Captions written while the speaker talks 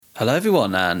Hello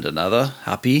everyone, and another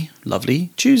happy, lovely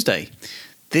Tuesday.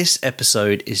 This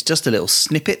episode is just a little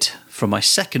snippet from my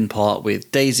second part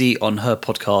with Daisy on her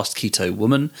podcast, Keto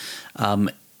Woman.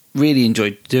 Really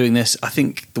enjoyed doing this. I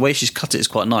think the way she's cut it is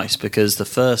quite nice because the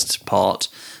first part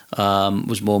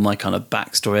was more my kind of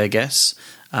backstory, I guess,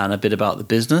 and a bit about the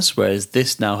business, whereas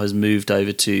this now has moved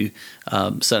over to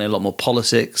certainly a lot more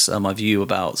politics, my view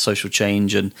about social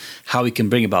change and how we can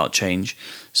bring about change.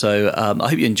 So I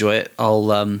hope you enjoy it. I'll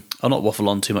not waffle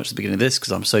on too much at the beginning of this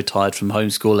because I'm so tired from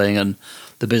homeschooling and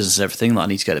the business and everything that I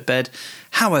need to go to bed.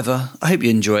 However, I hope you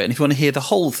enjoy it. And if you want to hear the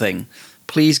whole thing,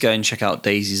 please go and check out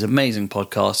Daisy's amazing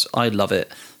podcast. I love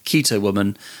it. Keto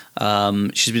Woman.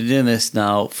 She's been doing this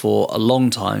now for a long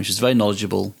time. She's very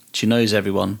knowledgeable. She knows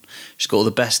everyone. She's got all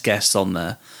the best guests on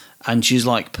there. And she's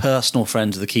like personal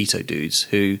friends of the keto dudes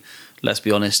who, let's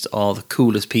be honest, are the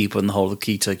coolest people in the whole of the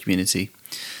keto community.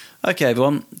 Okay,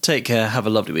 everyone, take care, have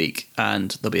a lovely week, and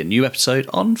there'll be a new episode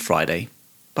on Friday.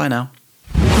 Bye now.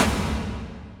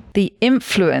 The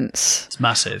influence It's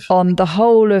massive on the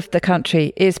whole of the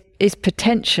country is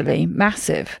potentially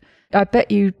massive. I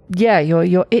bet you're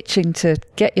itching to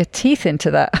get your teeth into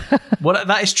that. Well,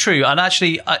 that is true. And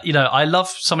actually, I love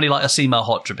somebody like Aseem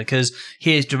Malhotra because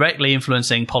he is directly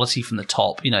influencing policy from the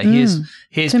top. He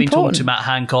has been talking to Matt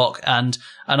Hancock and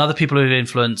other people who have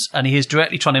influence, and he is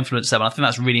directly trying to influence them. And I think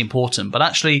that's really important. But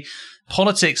actually,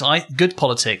 good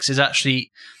politics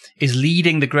is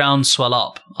leading the groundswell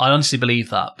up. I honestly believe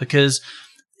that because,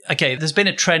 okay, there's been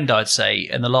a trend, I'd say,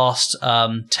 in the last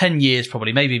 10 years,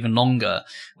 probably, maybe even longer,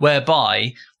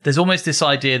 whereby there's almost this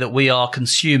idea that we are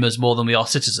consumers more than we are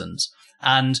citizens.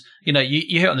 And, you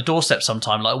hear it on the doorstep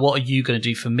sometime, like, what are you going to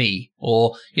do for me?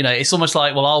 Or, it's almost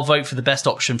like, well, I'll vote for the best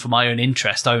option for my own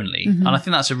interest only. Mm-hmm. And I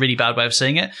think that's a really bad way of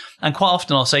saying it. And quite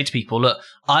often I'll say to people, look,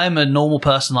 I am a normal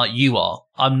person like you are.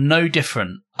 I'm no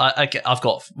different. I've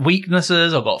got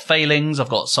weaknesses, I've got failings, I've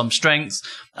got some strengths,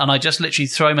 and I just literally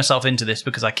throw myself into this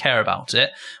because I care about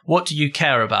it. What do you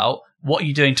care about? What are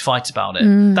you doing to fight about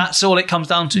it? That's all it comes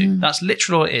down to. That's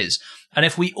literally all it is. And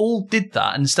if we all did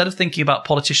that, instead of thinking about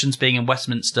politicians being in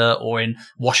Westminster or in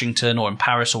Washington or in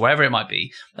Paris or wherever it might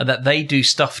be, and that they do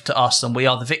stuff to us and we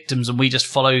are the victims and we just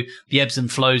follow the ebbs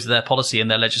and flows of their policy and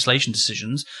their legislation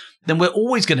decisions, then we're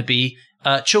always going to be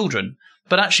children.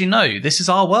 But actually, no, this is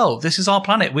our world. This is our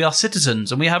planet. We are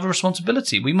citizens and we have a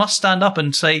responsibility. We must stand up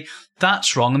and say,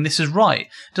 that's wrong and this is right.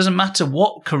 It doesn't matter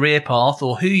what career path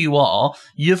or who you are.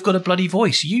 You've got a bloody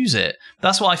voice. Use it.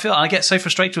 That's what I feel. I get so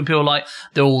frustrated when people are like,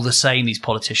 they're all the same, these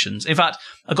politicians. In fact,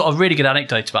 I've got a really good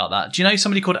anecdote about that. Do you know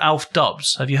somebody called Alf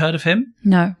Dubs? Have you heard of him?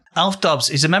 No. Alf Dubs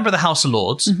is a member of the House of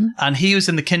Lords, and he was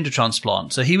in the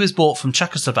Kindertransplant. So he was brought from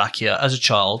Czechoslovakia as a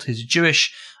child. He's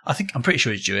I'm pretty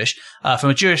sure he's Jewish, from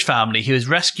a Jewish family. He was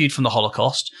rescued from the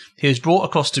Holocaust. He was brought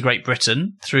across to Great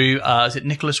Britain through, is it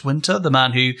Nicholas Winter, the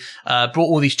man who brought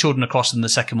all these children across in the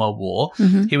Second World War.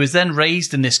 Mm-hmm. He was then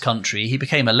raised in this country. He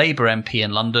became a Labour MP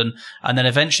in London and then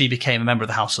eventually became a member of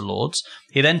the House of Lords.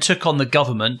 He then took on the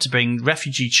government to bring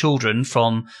refugee children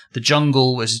from the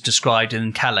jungle, as is described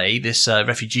in Calais, this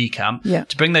refugee camp,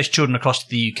 to bring those children across to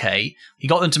the UK. He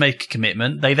got them to make a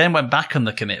commitment. They then went back on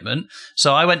the commitment.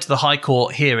 So I went to the High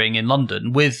Court hearing in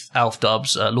London with Alf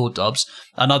Dubs, Lord Dubs,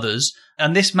 and others.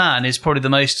 And this man is probably the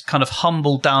most kind of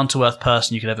humble, down-to-earth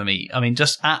person you could ever meet. I mean,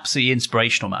 just absolutely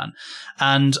inspirational man.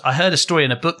 And I heard a story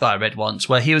in a book that I read once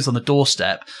where he was on the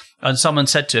doorstep and someone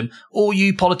said to him, all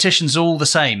you politicians are all the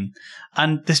same.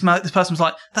 And this person was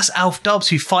like, that's Alf Dubs,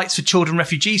 who fights for children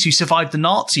refugees, who survived the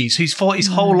Nazis, who's fought his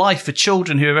whole life for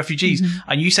children who are refugees.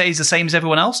 Mm-hmm. And you say he's the same as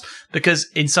everyone else? Because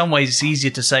in some ways it's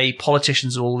easier to say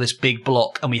politicians are all this big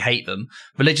block and we hate them.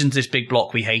 Religion's this big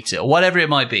block, we hate it, or whatever it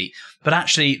might be. But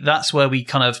actually, that's where we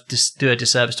kind of do a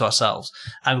disservice to ourselves.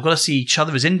 And we've got to see each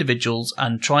other as individuals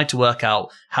and try to work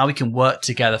out how we can work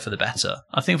together for the better.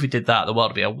 I think if we did that, the world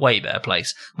would be a way better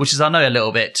place, which is, I know, a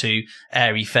little bit too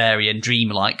airy-fairy and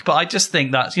dream-like. But I just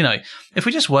think that, if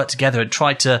we just work together and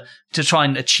try to try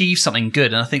and achieve something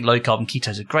good, and I think low-carb and keto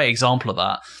is a great example of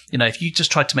that. If you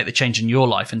just tried to make the change in your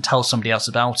life and tell somebody else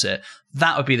about it,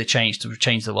 that would be the change to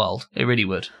change the world. It really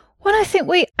would. Well, I think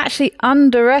we actually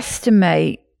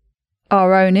underestimate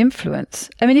our own influence.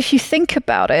 I mean, if you think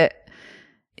about it,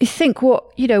 you think,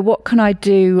 what can I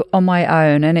do on my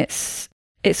own? And it's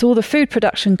all the food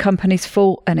production companies'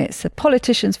 fault, and it's the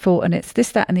politicians' fault, and it's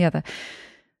this, that, and the other.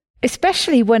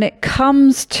 Especially when it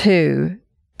comes to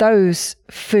those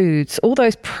foods, all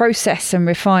those processed and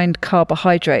refined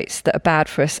carbohydrates that are bad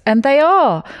for us. And they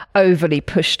are overly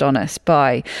pushed on us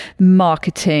by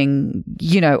marketing,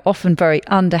 often very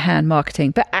underhand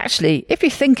marketing. But actually, if you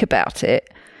think about it,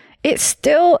 it's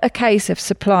still a case of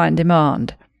supply and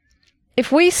demand.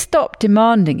 if we stop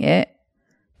demanding it,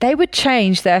 they would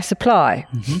change their supply.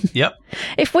 Yep.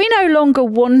 If we no longer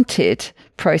wanted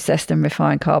processed and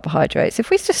refined carbohydrates,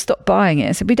 if we just stopped buying it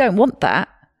and said, we don't want that,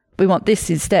 we want this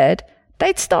instead,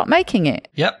 they'd start making it.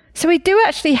 Yep. So we do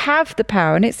actually have the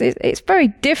power. And it's very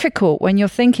difficult when you're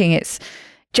thinking it's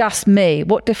just me.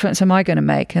 What difference am I going to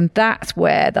make? And that's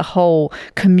where the whole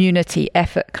community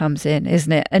effort comes in,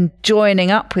 isn't it? And joining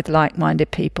up with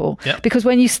like-minded people. Yep. Because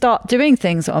when you start doing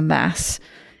things en masse,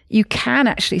 you can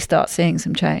actually start seeing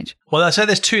some change. Well, I'd say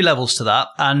there's two levels to that.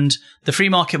 And the free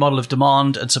market model of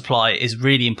demand and supply is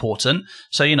really important.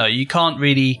 So, you can't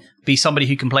really be somebody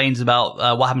who complains about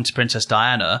what happened to Princess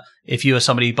Diana if you were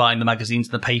somebody buying the magazines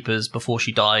and the papers before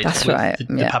she died. That's with right. The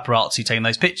paparazzi taking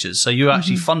those pictures. So you're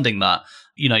actually funding that.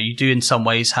 You do in some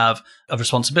ways have a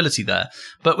responsibility there.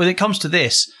 But when it comes to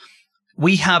this,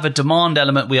 we have a demand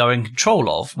element we are in control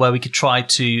of where we could try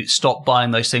to stop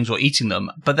buying those things or eating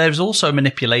them. But there's also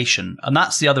manipulation. And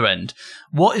that's the other end.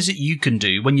 What is it you can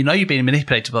do when you know you're being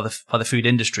manipulated by the food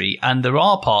industry? And there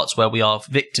are parts where we are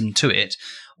victim to it.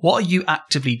 What are you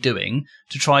actively doing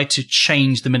to try to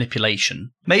change the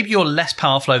manipulation? Maybe you're less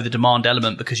powerful over the demand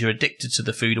element because you're addicted to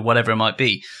the food or whatever it might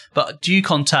be. But do you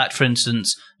contact, for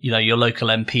instance, your local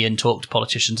MP and talk to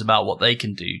politicians about what they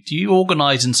can do? Do you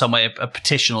organise in some way a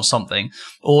petition or something?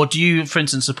 Or do you, for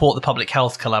instance, support the public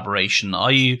health collaboration?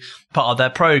 Are you part of their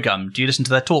programme? Do you listen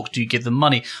to their talk? Do you give them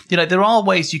money? There are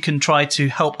ways you can try to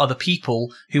help other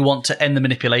people who want to end the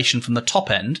manipulation from the top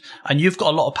end. And you've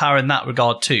got a lot of power in that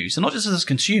regard too. So not just as a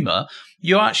consumer,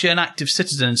 you're actually an active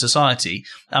citizen in society.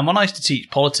 And when I used to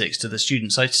teach politics to the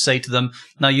students, I used to say to them,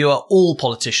 now you are all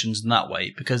politicians in that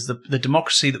way, because the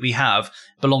democracy that we have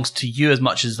belongs to you as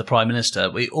much as the Prime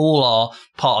Minister. We all are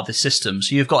part of this system.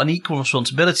 So you've got an equal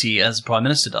responsibility, as the Prime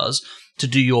Minister does, to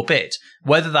do your bit,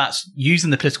 whether that's using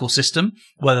the political system,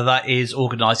 whether that is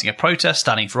organising a protest,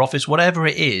 standing for office, whatever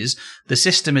it is, the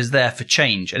system is there for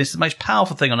change. And it's the most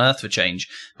powerful thing on earth for change,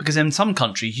 because in some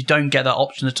countries you don't get that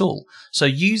option at all. So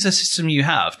use the system you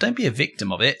have. Don't be a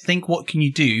victim of it. Think, what can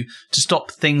you do to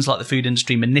stop things like the food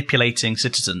industry manipulating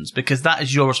citizens? Because that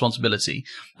is your responsibility.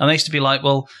 And I used to be like,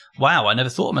 well, wow, I never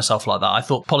thought of myself like that. I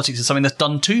thought politics is something that's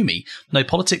done to me. No,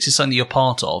 politics is something that you're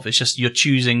part of. It's just you're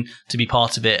choosing to be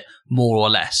part of it more or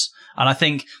less. And I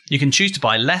think you can choose to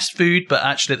buy less food, but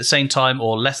actually at the same time,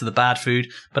 or less of the bad food,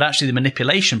 but actually the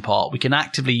manipulation part, we can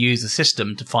actively use the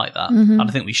system to fight that. And I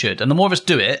think we should. And the more of us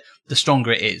do it, the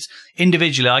stronger it is.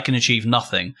 Individually, I can achieve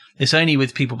nothing. It's only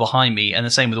with people behind me, and the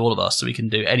same with all of us, that we can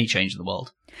do any change in the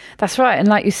world. That's right. And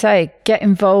like you say, get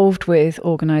involved with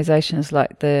organisations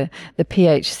like the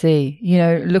PHC.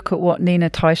 Look at what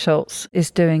Nina Teicholz is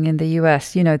doing in the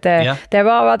US. There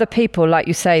are other people, like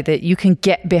you say, that you can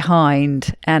get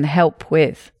behind and help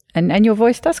with. And your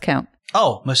voice does count.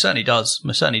 Oh, most certainly does.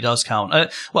 Most certainly does count.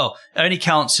 Well, it only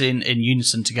counts in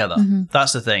unison together.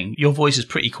 That's the thing. Your voice is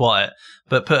pretty quiet,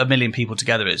 but put 1 million people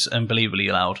together, it's unbelievably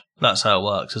loud. That's how it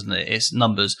works, isn't it? It's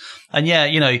numbers. And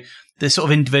this sort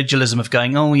of individualism of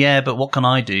going, oh yeah, but what can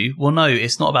I do? Well, no,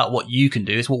 it's not about what you can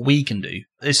do. It's what we can do.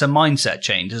 It's a mindset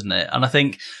change, isn't it? And I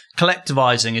think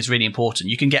collectivizing is really important.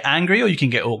 You can get angry or you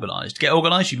can get organized. Get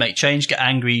organized, you make change. Get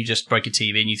angry, you just break a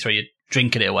TV and you throw your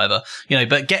drink at it or whatever,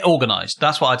 but get organized.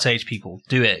 That's what I'd say to people.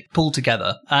 Do it. Pull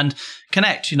together and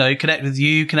connect, connect with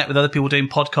you, connect with other people doing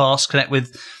podcasts, connect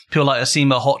with people like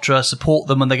Asima Hotra, support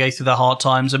them when they go through their hard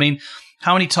times. I mean,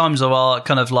 how many times are our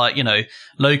kind of like,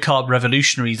 low carb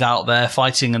revolutionaries out there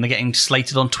fighting and they're getting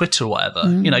slated on Twitter or whatever?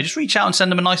 Just reach out and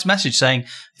send them a nice message saying,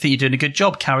 I think you're doing a good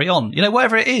job, carry on.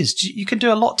 Whatever it is, you can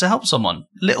do a lot to help someone.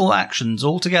 Little actions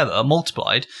all together,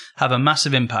 multiplied, have a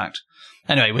massive impact.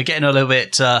 Anyway, we're getting a little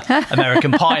bit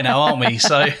American Pie now, aren't we?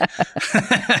 So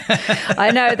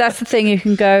I know, that's the thing. You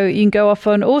can go off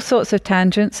on all sorts of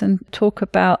tangents and talk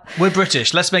about. We're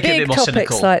British. Let's make it a bit more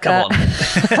cynical. Like Come on.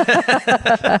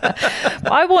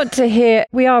 I want to hear.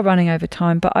 We are running over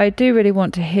time, but I do really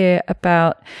want to hear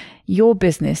about your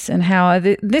business and how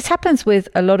this happens with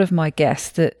a lot of my guests.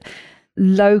 That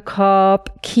low carb,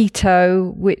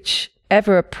 keto,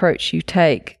 whichever approach you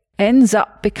take, ends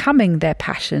up becoming their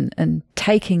passion and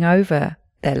taking over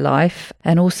their life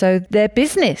and also their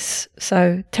business.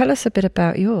 So tell us a bit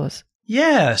about yours.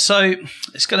 Yeah, so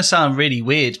it's going to sound really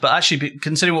weird, but actually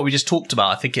considering what we just talked about,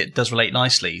 I think it does relate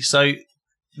nicely. So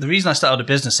the reason I started a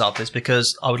business up is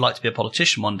because I would like to be a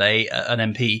politician one day, an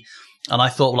MP. And I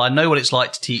thought, well, I know what it's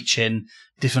like to teach in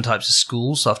different types of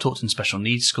schools. So I've taught in special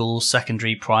needs schools,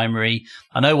 secondary, primary.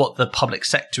 I know what the public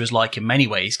sector is like in many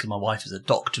ways because my wife is a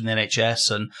doctor in the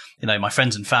NHS and, my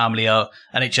friends and family are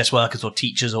NHS workers or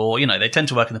teachers or, they tend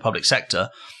to work in the public sector.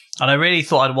 And I really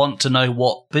thought I'd want to know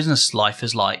what business life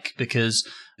is like, because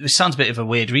it sounds a bit of a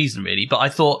weird reason, really. But I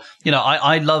thought,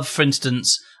 I love, for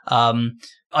instance,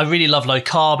 I really love low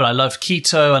carb and I love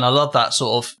keto and I love that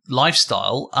sort of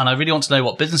lifestyle. And I really want to know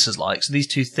what business is like. So these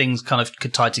two things kind of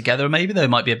could tie together. Maybe there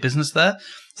might be a business there.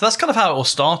 So that's kind of how it all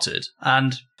started.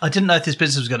 And I didn't know if this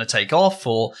business was going to take off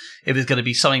or if it was going to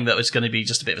be something that was going to be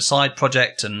just a bit of a side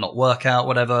project and not work out,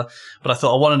 whatever. But I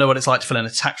thought, I want to know what it's like to fill in a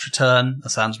tax return. That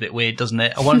sounds a bit weird, doesn't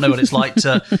it? I want to know what it's like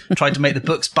to try to make the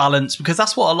books balance, because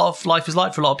that's what a lot of life is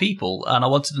like for a lot of people. And I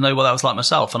wanted to know what that was like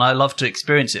myself. And I love to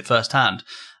experience it firsthand.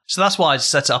 So that's why I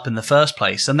set it up in the first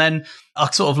place. And then,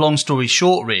 sort of long story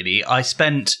short, really, I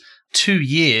spent 2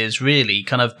 years really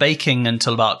kind of baking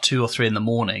until about 2 or 3 in the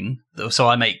morning. So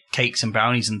I make cakes and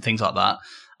brownies and things like that.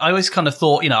 I always kind of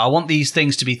thought, I want these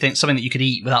things to be something that you could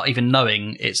eat without even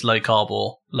knowing it's low carb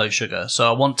or low sugar. So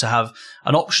I want to have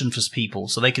an option for people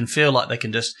so they can feel like they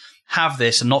can just have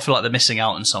this and not feel like they're missing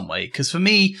out in some way. Because for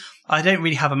me, I don't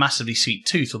really have a massively sweet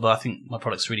tooth, although I think my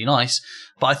product's really nice.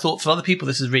 But I thought for other people,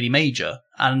 this is really major.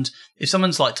 And if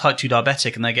someone's like type 2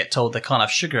 diabetic and they get told they can't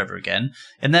have sugar ever again,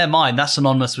 in their mind, that's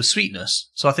synonymous with sweetness.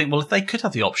 So I think, well, if they could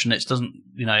have the option, it doesn't,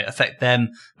 affect them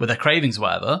with their cravings or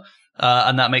whatever,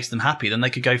 and that makes them happy, then they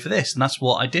could go for this. And that's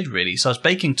what I did, really. So I was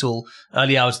baking till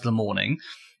early hours of the morning.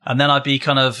 And then I'd be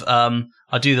kind of,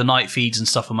 I do the night feeds and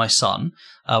stuff with my son,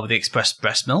 with the express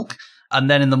breast milk. And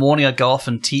then in the morning, I'd go off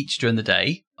and teach during the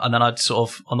day. And then I'd sort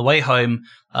of, on the way home,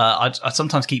 I'd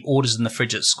sometimes keep orders in the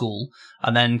fridge at school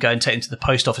and then go and take them to the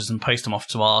post office and post them off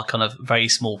to our kind of very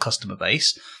small customer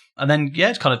base. And then,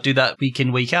 kind of do that week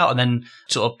in, week out, and then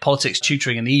sort of politics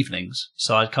tutoring in the evenings.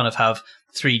 So I'd kind of have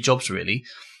 3 jobs, really.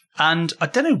 And I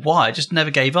don't know why, I just never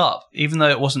gave up, even though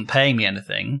it wasn't paying me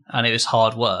anything and it was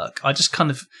hard work. I just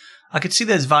I could see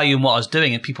there's value in what I was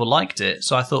doing and people liked it.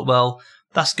 So I thought, well,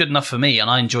 that's good enough for me and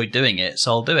I enjoyed doing it,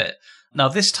 so I'll do it. Now,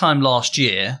 this time last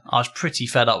year, I was pretty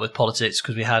fed up with politics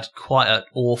because we had quite an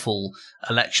awful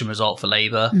election result for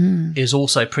Labour. It was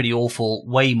also pretty awful,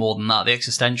 way more than that, the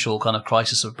existential kind of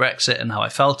crisis of Brexit and how I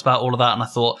felt about all of that. And I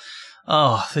thought,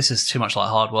 oh, this is too much like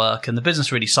hard work. And the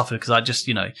business really suffered because I just,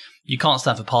 you can't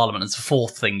stand for Parliament. It's the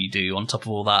 4th thing you do on top of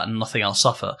all that and nothing else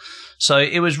suffer. So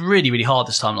it was really, really hard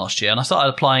this time last year. And I started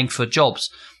applying for jobs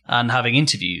and having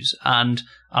interviews. And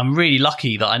I'm really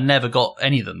lucky that I never got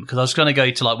any of them because I was going to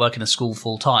go to work in a school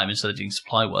full time instead of doing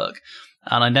supply work.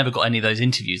 And I never got any of those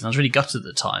interviews. And I was really gutted at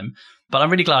the time. But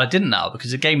I'm really glad I didn't now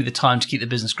because it gave me the time to keep the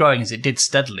business growing as it did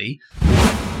steadily.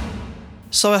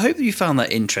 So I hope that you found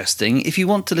that interesting. If you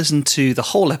want to listen to the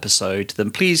whole episode,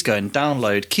 then please go and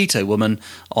download Keto Woman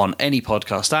on any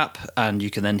podcast app, and you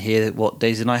can then hear what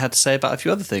Daisy and I had to say about a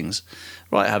few other things.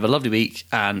 Right, have a lovely week,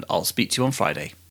 and I'll speak to you on Friday.